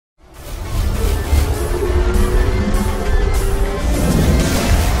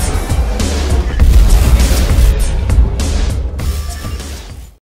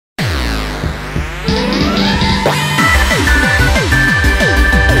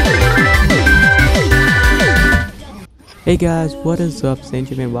Hey guys, what is up? It's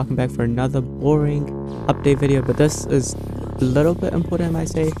H.D.M and welcome back for another boring update video, but this is a little bit important, I might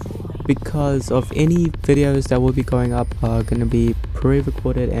say, because of any videos that will be going up are going to be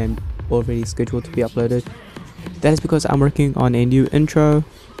pre-recorded and already scheduled to be uploaded. That is because I'm working on a new intro,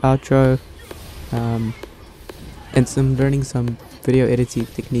 outro, and learning some video editing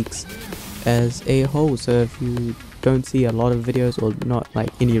techniques as a whole. So if you don't see a lot of videos or not like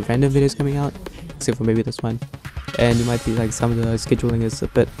any random videos coming out, except for maybe this one, and you might be like some of the scheduling is a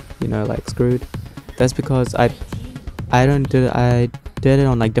bit, you know, like screwed, that's because I did it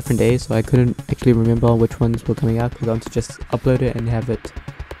on like different days, so I couldn't actually remember which ones were coming out because I want to just upload it and have it,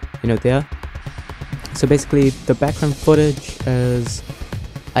 you know, there. So basically the background footage is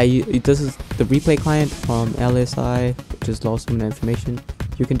this is the replay client from LSI, which is lost some information.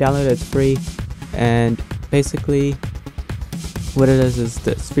 You can download it, it's free, and basically what it is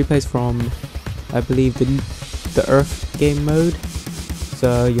this replays from, I believe, the Earth game mode.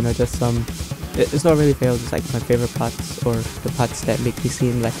 So, you know, just it's not really fails, it's like my favorite parts, or the parts that make me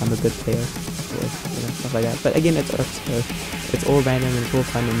seem like I'm a good player, or, you know, stuff like that. But again, it's Earth, so it's all random and it's all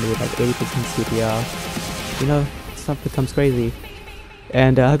fun, and with like 80% CPR, you know, stuff becomes crazy.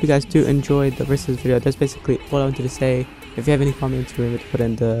 And I hope you guys do enjoy the rest of this video. That's basically all I wanted to say. If you have any comments, remember to put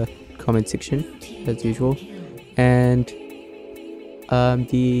in the comment section as usual. And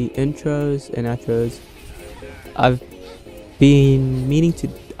the intros and outros, I've been meaning to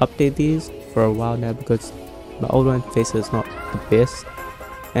update these for a while now because my old one face is not the best,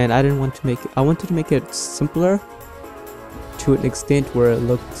 and I wanted to make it simpler to an extent where it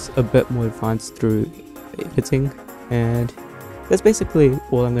looks a bit more advanced through editing. And that's basically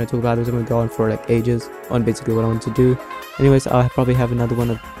all I'm going to talk about. I'm going to go on for like ages on basically what I want to do. Anyways, I'll probably have another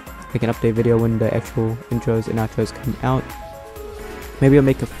one of like an update video when the actual intros and outros come out. Maybe I'll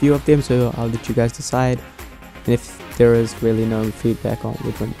make a few of them, so I'll let you guys decide. And if there is really no feedback on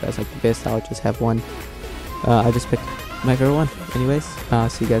which one is like the best, I'll just have one. I just picked my favorite one. Anyways,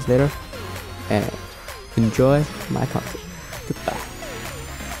 see you guys later and enjoy my content. Goodbye.